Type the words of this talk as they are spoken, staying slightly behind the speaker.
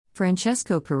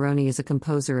Francesco Peroni is a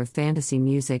composer of fantasy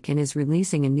music and is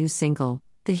releasing a new single,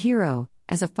 The Hero,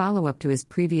 as a follow-up to his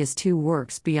previous two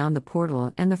works Beyond the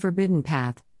Portal and The Forbidden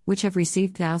Path, which have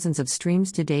received thousands of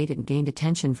streams to date and gained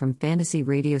attention from fantasy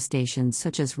radio stations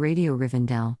such as Radio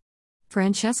Rivendell.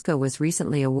 Francesco was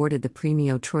recently awarded the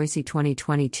Premio Troisi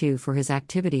 2022 for his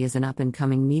activity as an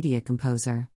up-and-coming media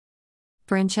composer.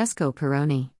 Francesco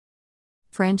Peroni.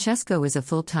 Francesco is a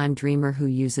full-time dreamer who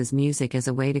uses music as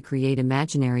a way to create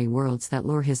imaginary worlds that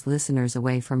lure his listeners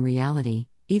away from reality,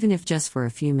 even if just for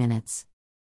a few minutes.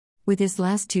 With his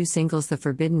last two singles, The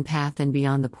Forbidden Path and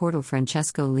Beyond the Portal,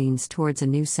 Francesco leans towards a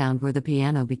new sound where the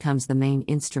piano becomes the main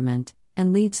instrument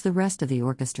and leads the rest of the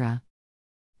orchestra.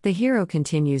 The Hero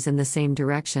continues in the same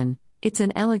direction. It's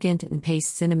an elegant and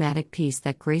paced cinematic piece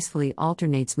that gracefully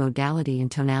alternates modality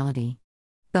and tonality.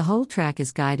 The whole track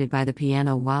is guided by the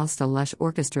piano whilst a lush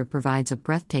orchestra provides a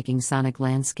breathtaking sonic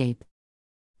landscape.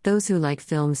 Those who like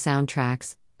film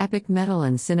soundtracks, epic metal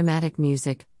and cinematic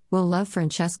music will love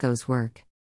Francesco's work.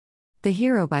 The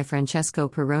Hero by Francesco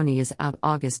Peroni is out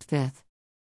August 5th.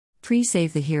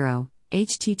 Pre-save The Hero,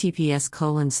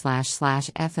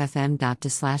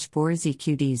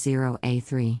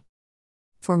 https://ffm.to/4zqd0a3.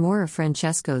 For more of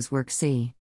Francesco's work,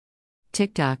 see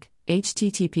TikTok,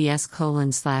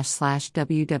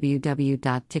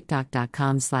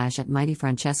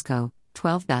 https://www.tiktok.com/@mightyfrancesco,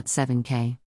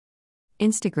 12.7k.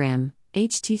 Instagram,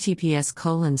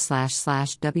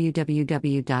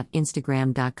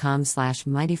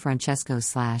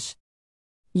 https://www.instagram.com/mightyfrancesco/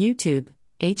 YouTube,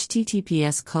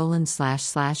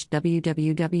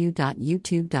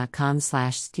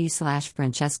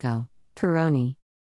 https://www.youtube.com/st/Francesco Peroni.